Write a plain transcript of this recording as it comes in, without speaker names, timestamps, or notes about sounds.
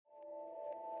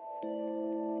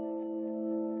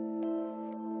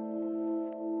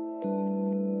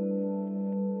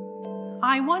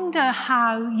I wonder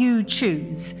how you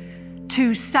choose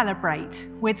to celebrate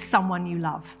with someone you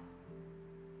love.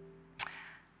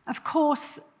 Of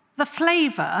course, the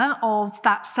flavour of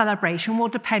that celebration will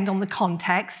depend on the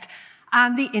context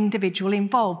and the individual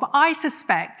involved, but I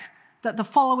suspect that the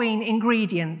following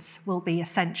ingredients will be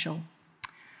essential.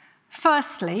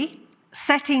 Firstly,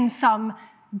 setting some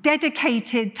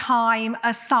dedicated time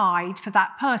aside for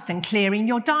that person, clearing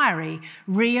your diary,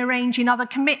 rearranging other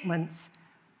commitments,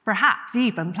 perhaps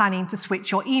even planning to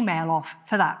switch your email off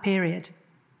for that period.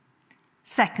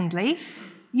 Secondly,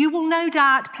 you will no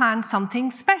doubt plan something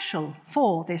special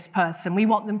for this person. We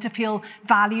want them to feel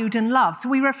valued and loved, so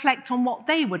we reflect on what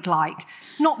they would like,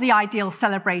 not the ideal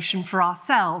celebration for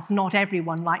ourselves. Not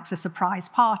everyone likes a surprise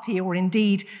party or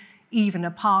indeed even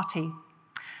a party.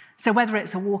 So whether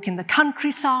it's a walk in the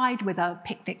countryside with a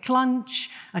picnic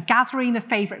lunch, a gathering of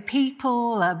favourite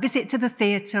people, a visit to the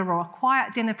theatre or a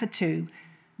quiet dinner for two,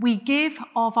 we give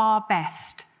of our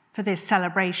best for this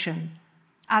celebration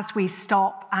as we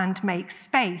stop and make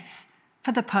space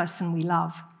for the person we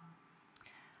love.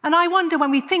 And I wonder, when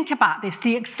we think about this,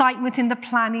 the excitement in the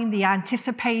planning, the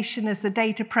anticipation as the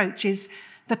date approaches,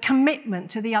 the commitment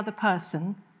to the other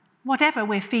person, whatever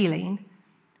we're feeling,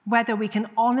 whether we can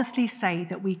honestly say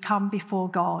that we come before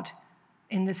God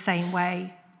in the same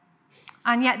way.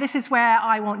 And yet this is where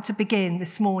I want to begin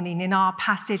this morning in our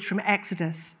passage from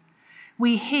Exodus.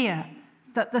 We hear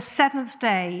that the seventh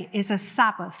day is a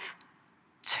Sabbath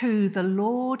to the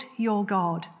Lord your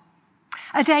God.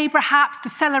 A day perhaps to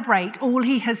celebrate all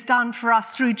he has done for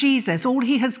us through Jesus, all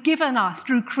he has given us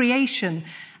through creation,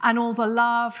 and all the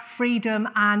love, freedom,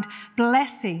 and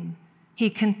blessing he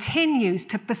continues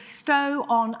to bestow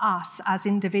on us as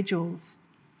individuals.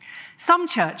 Some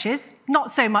churches, not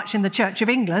so much in the Church of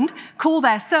England, call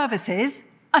their services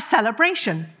a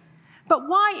celebration. But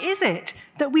why is it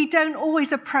that we don't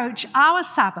always approach our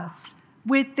Sabbaths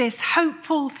with this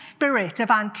hopeful spirit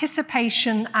of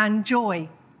anticipation and joy?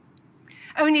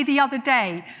 Only the other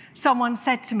day, someone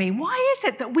said to me, why is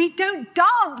it that we don't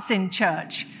dance in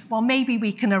church? Well, maybe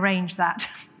we can arrange that.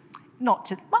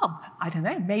 I don't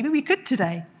know, maybe we could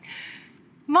today.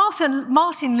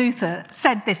 Martin Luther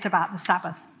said this about the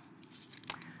Sabbath.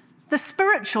 The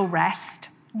spiritual rest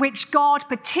which God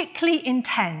particularly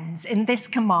intends in this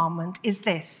commandment is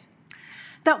this,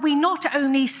 that we not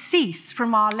only cease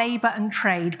from our labour and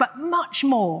trade, but much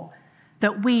more,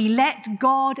 that we let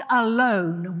God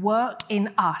alone work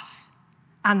in us,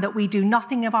 and that we do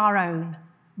nothing of our own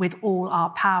with all our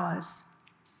powers.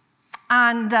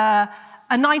 And a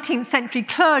 19th century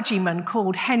clergyman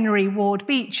called Henry Ward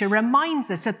Beecher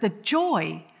reminds us of the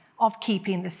joy of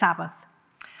keeping the Sabbath.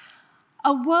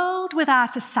 A world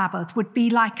without a Sabbath would be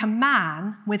like a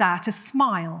man without a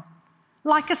smile,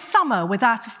 like a summer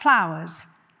without flowers,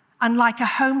 and like a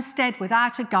homestead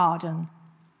without a garden.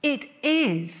 It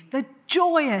is the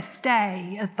joyous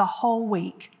day of the whole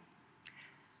week.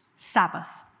 Sabbath.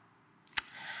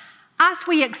 As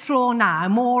we explore now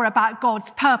more about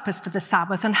God's purpose for the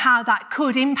Sabbath and how that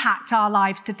could impact our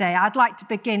lives today, I'd like to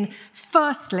begin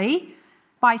firstly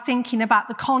by thinking about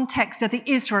the context of the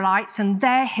Israelites and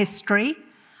their history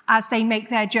as they make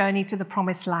their journey to the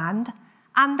Promised Land.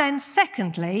 And then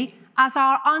secondly, as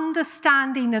our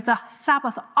understanding of the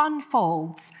Sabbath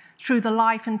unfolds through the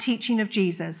life and teaching of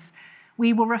Jesus,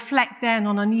 we will reflect then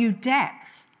on a new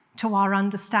depth to our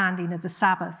understanding of the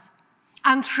Sabbath.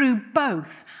 And through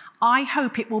both, I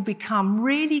hope it will become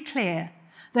really clear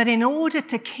that in order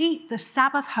to keep the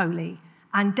Sabbath holy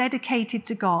and dedicated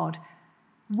to God,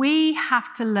 we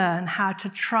have to learn how to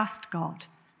trust God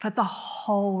for the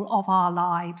whole of our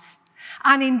lives.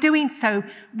 And in doing so,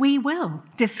 we will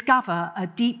discover a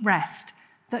deep rest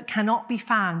that cannot be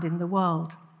found in the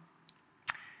world.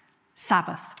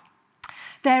 Sabbath.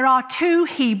 There are two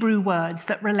Hebrew words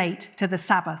that relate to the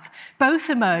Sabbath, both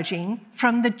emerging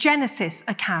from the Genesis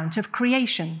account of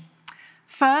creation.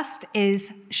 First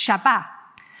is Shabbat.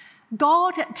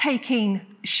 God taking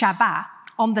Shabbat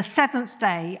on the seventh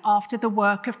day after the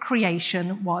work of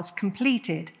creation was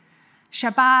completed.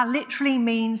 Shabbat literally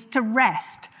means to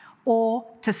rest or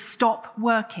to stop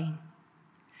working.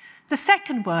 The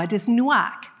second word is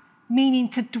nuach, meaning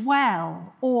to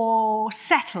dwell or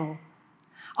settle.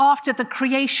 After the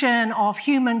creation of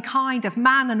humankind, of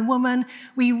man and woman,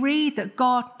 we read that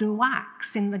God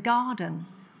nuacs in the garden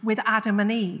with Adam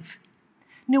and Eve.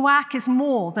 Nuach is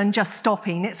more than just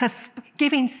stopping. It's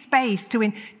giving space to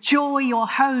enjoy your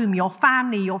home, your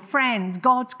family, your friends,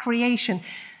 God's creation.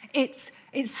 It's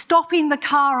stopping the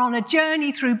car on a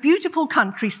journey through beautiful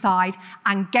countryside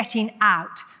and getting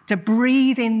out to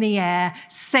breathe in the air,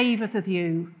 savor the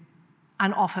view,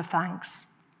 and offer thanks.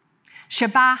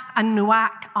 Shabbat and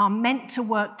Nuach are meant to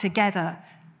work together.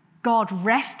 God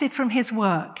rested from his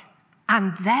work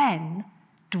and then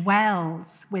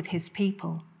dwells with his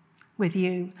people, with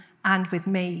you and with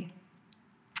me.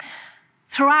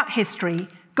 Throughout history,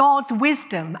 God's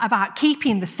wisdom about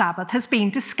keeping the Sabbath has been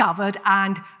discovered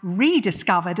and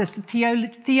rediscovered, as the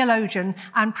theologian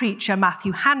and preacher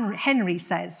Matthew Henry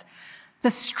says. The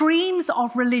streams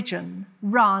of religion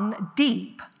run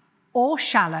deep or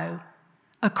shallow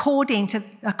according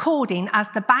as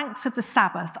the banks of the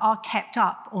Sabbath are kept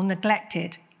up or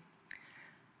neglected.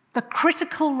 The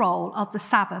critical role of the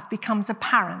Sabbath becomes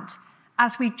apparent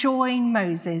as we join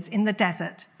Moses in the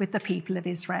desert with the people of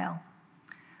Israel.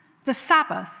 The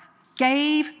Sabbath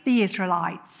gave the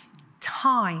Israelites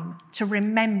time to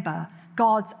remember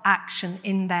God's action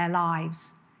in their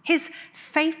lives, his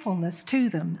faithfulness to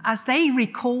them as they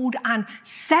recalled and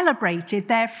celebrated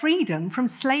their freedom from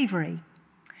slavery.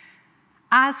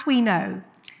 As we know,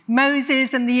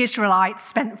 Moses and the Israelites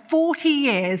spent 40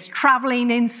 years traveling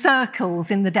in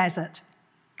circles in the desert.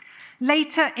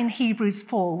 Later in Hebrews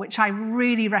 4, which I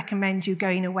really recommend you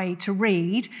going away to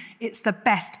read, it's the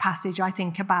best passage, I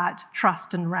think, about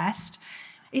trust and rest.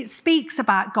 It speaks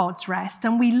about God's rest,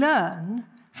 and we learn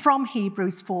from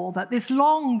Hebrews 4 that this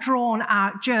long,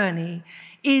 drawn-out journey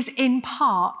is in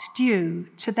part due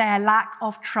to their lack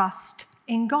of trust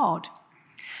in God.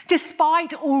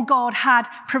 Despite all God had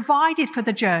provided for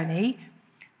the journey,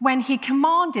 when he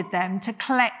commanded them to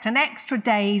collect an extra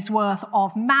day's worth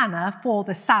of manna for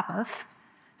the Sabbath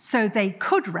so they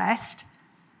could rest,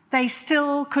 they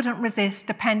still couldn't resist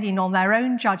depending on their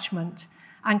own judgment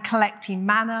and collecting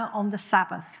manna on the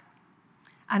Sabbath.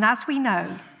 And as we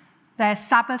know, their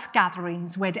Sabbath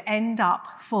gatherings would end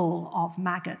up full of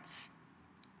maggots.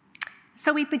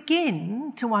 So we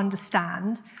begin to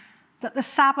understand that the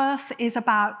Sabbath is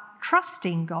about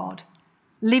trusting God,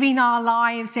 living our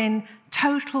lives in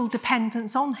total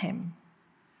dependence on him,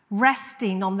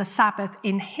 resting on the Sabbath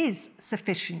in his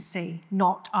sufficiency,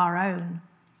 not our own.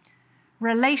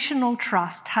 Relational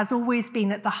trust has always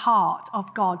been at the heart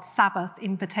of God's Sabbath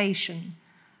invitation,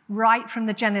 right from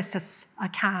the Genesis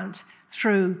account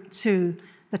through to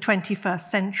the 21st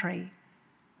century.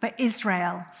 But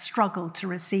Israel struggled to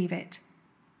receive it.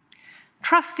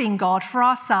 Trusting God for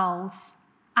ourselves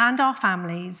and our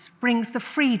families brings the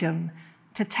freedom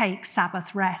to take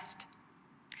Sabbath rest.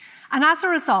 And as a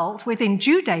result, within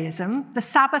Judaism, the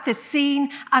Sabbath is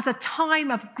seen as a time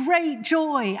of great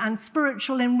joy and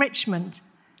spiritual enrichment.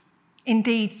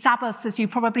 Indeed, Sabbaths, as you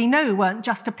probably know, weren't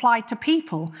just applied to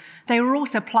people. They were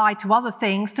also applied to other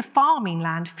things, to farming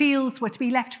land. Fields were to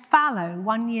be left fallow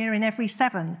 1 year in every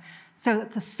 7, so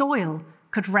that the soil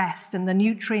could rest and the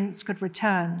nutrients could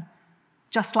return.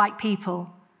 Just like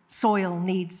people, soil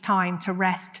needs time to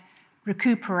rest,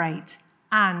 recuperate,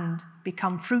 and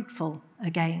become fruitful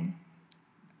again.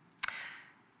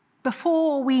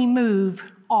 Before we move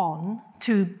on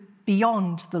to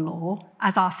Beyond the Law,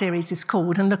 as our series is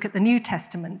called, and look at the New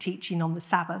Testament teaching on the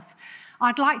Sabbath,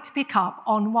 I'd like to pick up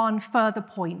on one further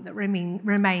point that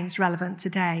remains relevant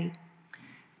today.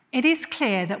 It is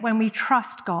clear that when we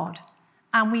trust God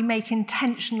and we make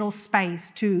intentional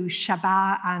space to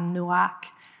Shabbat and Nuach,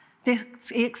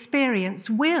 this experience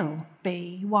will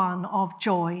be one of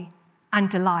joy and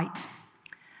delight.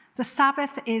 The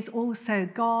Sabbath is also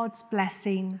God's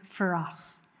blessing for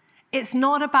us. It's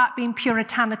not about being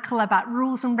puritanical, about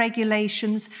rules and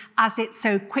regulations, as it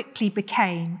so quickly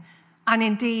became, and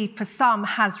indeed for some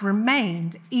has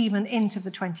remained even into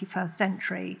the 21st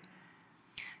century.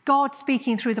 God,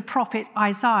 speaking through the prophet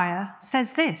Isaiah,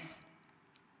 says this,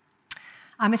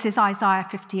 and this is Isaiah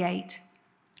 58,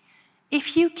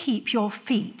 "If you keep your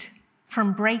feet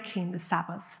from breaking the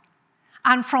Sabbath,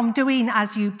 and from doing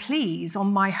as you please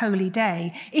on my holy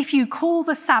day, if you call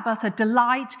the Sabbath a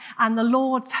delight and the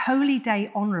Lord's holy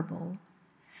day honorable,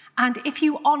 and if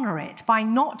you honor it by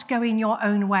not going your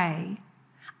own way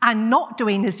and not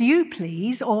doing as you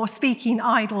please or speaking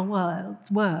idle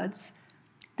words,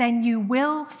 then you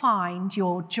will find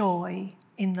your joy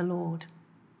in the Lord."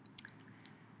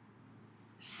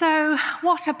 So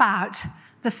what about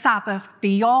the Sabbath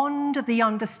beyond the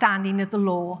understanding of the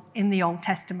law in the Old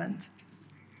Testament?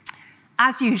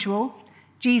 As usual,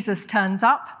 Jesus turns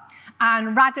up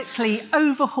and radically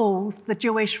overhauls the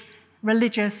Jewish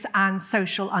religious and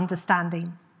social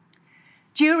understanding.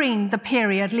 During the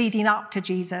period leading up to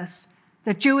Jesus,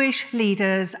 the Jewish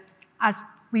leaders, as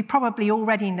we probably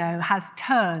already know, has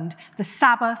turned the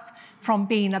Sabbath from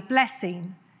being a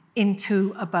blessing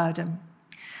into a burden.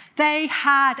 They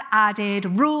had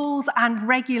added rules and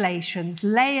regulations,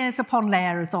 layers upon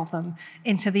layers of them,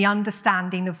 into the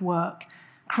understanding of work,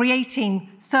 creating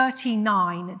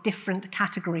 39 different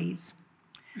categories.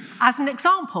 As an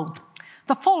example,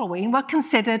 the following were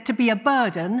considered to be a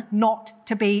burden not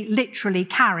to be literally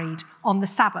carried on the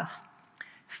Sabbath.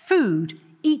 Food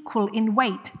equal in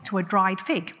weight to a dried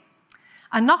fig.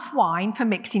 Enough wine for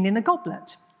mixing in a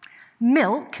goblet.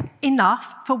 Milk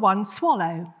enough for one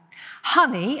swallow.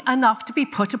 Honey enough to be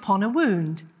put upon a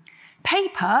wound.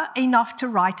 Paper enough to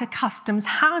write a customs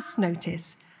house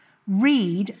notice.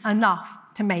 Reed enough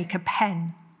to make a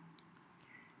pen.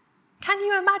 Can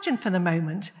you imagine for the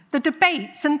moment the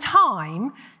debates and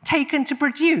time taken to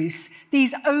produce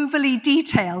these overly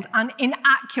detailed and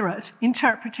inaccurate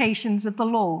interpretations of the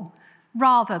law,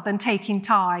 rather than taking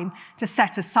time to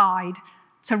set aside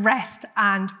to rest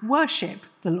and worship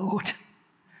the Lord?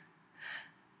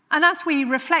 And as we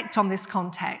reflect on this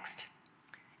context,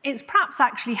 it's perhaps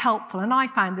actually helpful, and I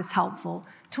found this helpful,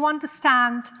 to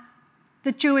understand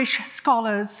the Jewish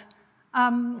scholars'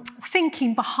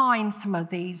 thinking behind some of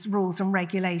these rules and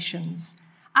regulations.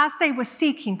 As they were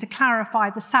seeking to clarify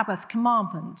the Sabbath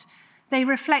commandment, they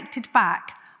reflected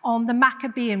back on the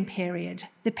Maccabean period,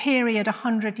 the period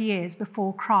 100 years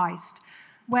before Christ,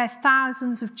 where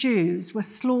thousands of Jews were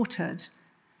slaughtered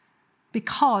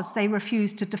because they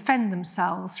refused to defend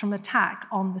themselves from attack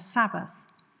on the Sabbath.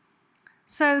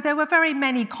 So there were very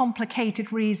many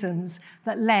complicated reasons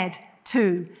that led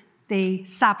to the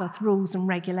Sabbath rules and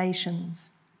regulations.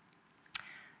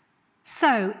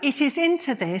 So it is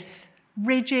into this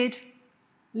rigid,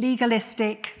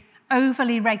 legalistic,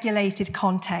 overly regulated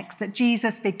context that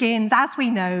Jesus begins, as we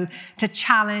know, to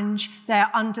challenge their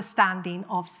understanding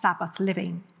of Sabbath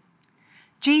living.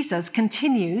 Jesus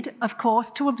continued, of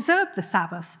course, to observe the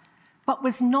Sabbath, but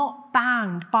was not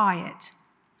bound by it.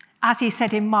 As he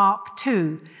said in Mark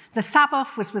 2, the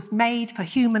Sabbath was made for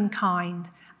humankind,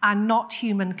 and not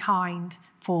humankind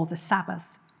for the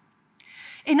Sabbath.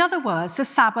 In other words, the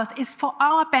Sabbath is for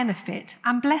our benefit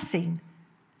and blessing,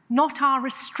 not our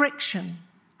restriction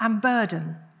and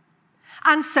burden.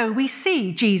 And so we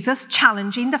see Jesus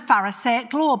challenging the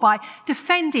Pharisaic law by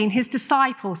defending his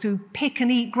disciples who pick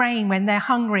and eat grain when they're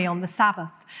hungry on the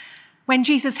Sabbath. When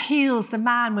Jesus heals the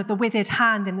man with the withered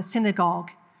hand in the synagogue,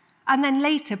 and then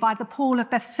later, by the pool of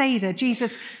Bethsaida,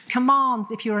 Jesus commands,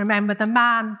 if you remember, the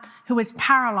man who was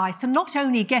paralyzed to not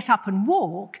only get up and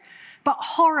walk, but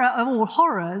horror of all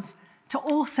horrors, to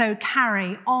also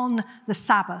carry on the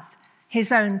Sabbath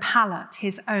his own pallet,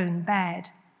 his own bed.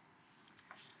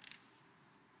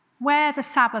 Where the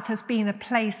Sabbath has been a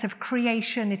place of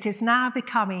creation, it is now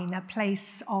becoming a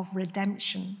place of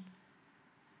redemption.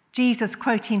 Jesus,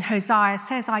 quoting Hosea,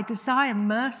 says, "I desire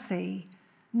mercy,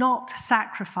 not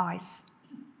sacrifice."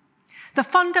 The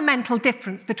fundamental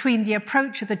difference between the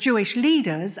approach of the Jewish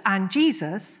leaders and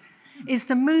Jesus is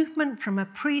the movement from a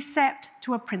precept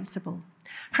to a principle,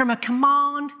 from a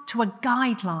command to a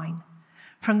guideline,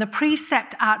 from the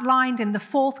precept outlined in the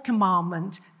fourth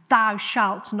commandment, "Thou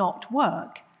shalt not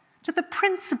work," to the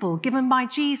principle given by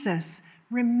Jesus,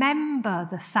 "Remember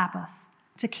the Sabbath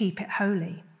to keep it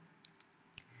holy."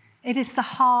 It is the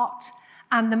heart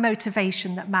and the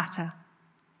motivation that matter.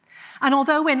 And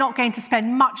although we're not going to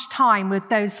spend much time with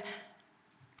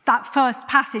that first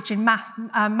passage in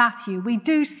Matthew, we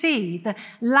do see the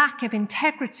lack of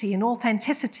integrity and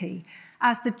authenticity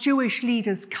as the Jewish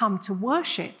leaders come to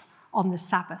worship on the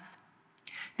Sabbath.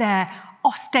 Their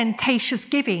ostentatious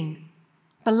giving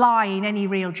belying any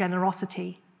real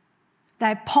generosity.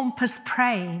 Their pompous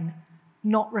praying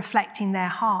not reflecting their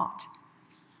heart.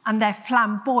 And their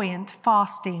flamboyant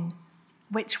fasting,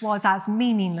 which was as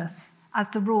meaningless as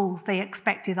the rules they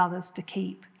expected others to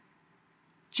keep.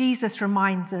 Jesus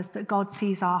reminds us that God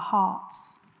sees our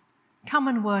hearts. Come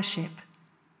and worship.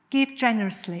 Give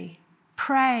generously.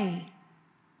 Pray.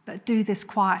 But do this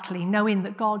quietly, knowing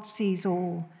that God sees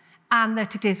all and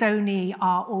that it is only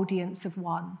our audience of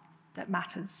one that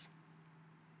matters.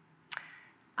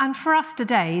 And for us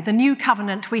today, the new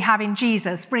covenant we have in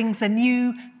Jesus brings a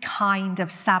new kind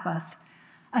of Sabbath,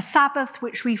 a Sabbath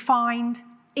which we find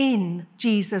in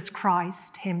Jesus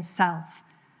Christ himself,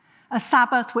 a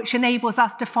Sabbath which enables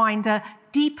us to find a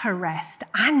deeper rest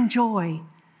and joy,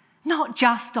 not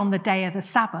just on the day of the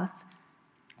Sabbath,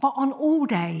 but on all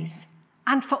days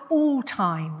and for all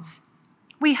times.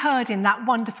 We heard in that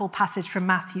wonderful passage from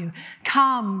Matthew,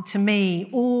 "Come to me,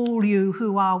 all you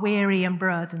who are weary and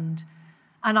burdened,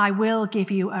 and I will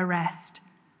give you a rest."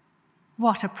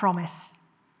 What a promise.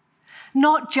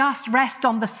 Not just rest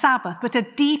on the Sabbath, but a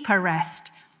deeper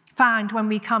rest found when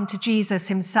we come to Jesus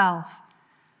himself.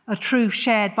 a truth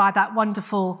shared by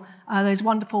those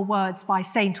wonderful words by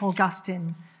St.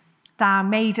 Augustine. Thou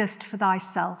madest for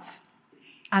thyself,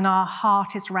 and our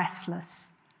heart is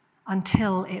restless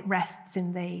until it rests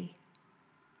in thee.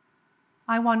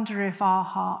 I wonder if our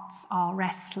hearts are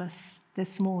restless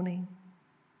this morning.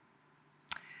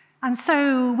 And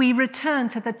so we return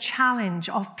to the challenge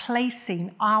of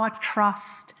placing our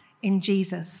trust in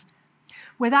Jesus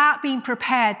without being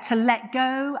prepared to let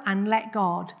go and let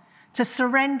God, to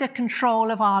surrender control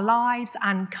of our lives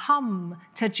and come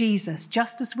to Jesus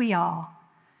just as we are.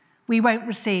 We won't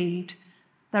receive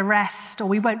the rest, or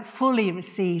we won't fully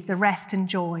receive the rest and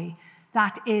joy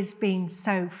that is being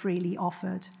so freely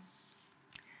offered.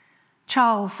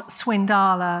 Charles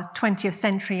Swindoll, a 20th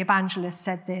century evangelist,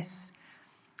 said this: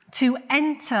 to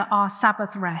enter our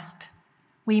Sabbath rest,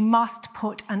 we must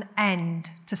put an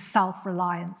end to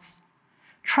self-reliance,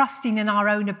 trusting in our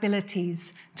own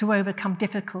abilities to overcome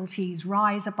difficulties,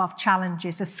 rise above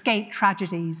challenges, escape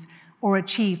tragedies, or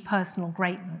achieve personal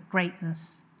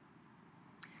greatness.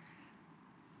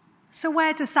 So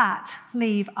where does that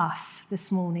leave us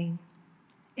this morning?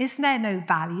 Is there no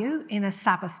value in a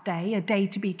Sabbath day, a day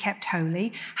to be kept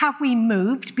holy? Have we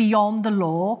moved beyond the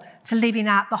law to living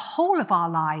out the whole of our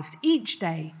lives each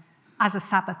day as a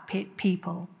Sabbath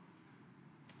people?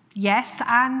 Yes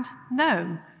and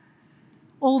no.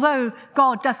 Although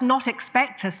God does not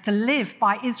expect us to live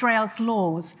by Israel's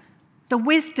laws, the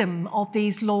wisdom of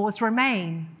these laws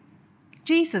remain.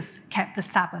 Jesus kept the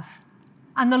Sabbath,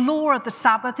 and the law of the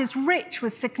Sabbath is rich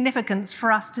with significance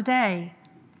for us today.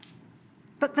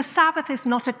 But the Sabbath is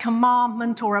not a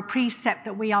commandment or a precept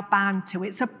that we are bound to.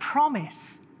 It's a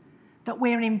promise that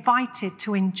we're invited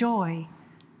to enjoy.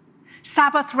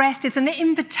 Sabbath rest is an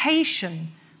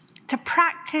invitation to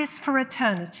practice for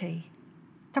eternity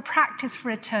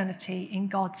in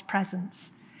God's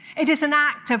presence. It is an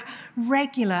act of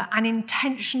regular and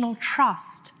intentional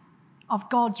trust of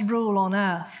God's rule on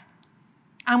earth.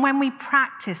 And when we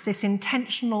practice this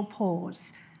intentional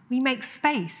pause, we make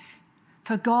space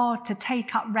for God to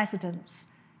take up residence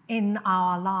in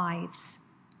our lives.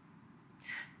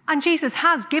 And Jesus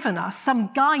has given us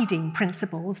some guiding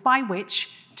principles by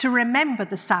which to remember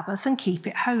the Sabbath and keep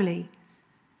it holy.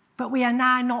 But we are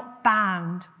now not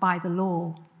bound by the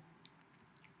law.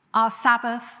 Our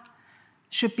Sabbath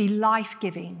should be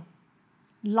life-giving,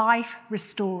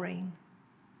 life-restoring,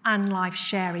 and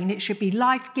life-sharing. It should be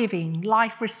life-giving,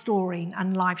 life-restoring,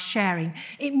 and life-sharing.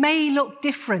 It may look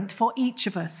different for each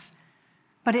of us,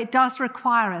 but it does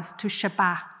require us to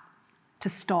Shabbat, to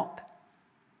stop.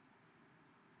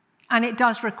 And it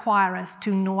does require us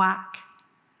to Noach,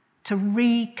 to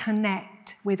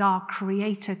reconnect with our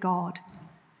Creator God,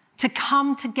 to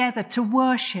come together, to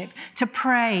worship, to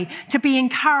pray, to be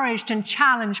encouraged and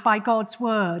challenged by God's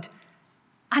word,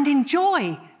 and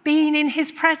enjoy being in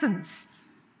his presence.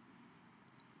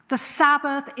 The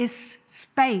Sabbath is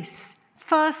space,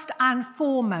 first and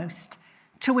foremost,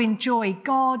 to enjoy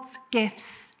God's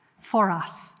gifts for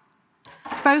us,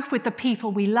 both with the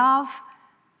people we love,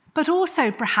 but also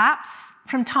perhaps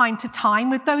from time to time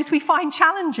with those we find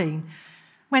challenging,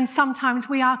 when sometimes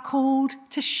we are called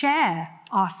to share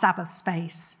our Sabbath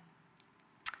space.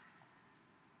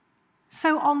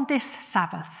 So on this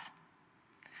Sabbath,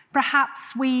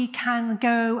 perhaps we can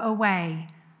go away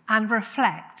and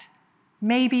reflect,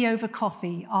 maybe over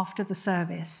coffee after the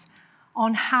service,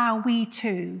 on how we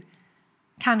too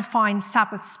can find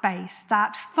Sabbath space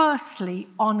that firstly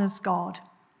honours God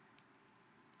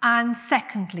and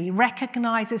secondly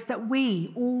recognises that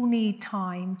we all need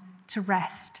time to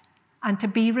rest and to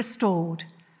be restored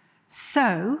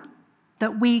so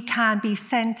that we can be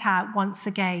sent out once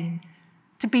again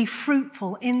to be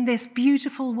fruitful in this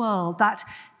beautiful world that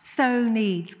so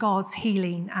needs God's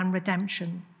healing and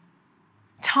redemption.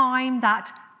 Time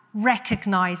that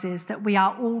recognises that we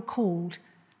are all called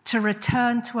to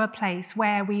return to a place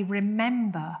where we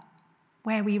remember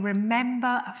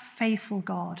a faithful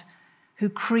God who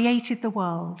created the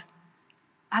world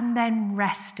and then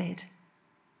rested,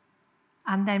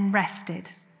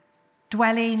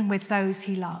 dwelling with those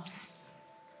he loves,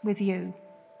 with you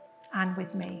and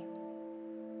with me.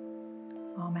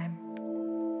 Amen.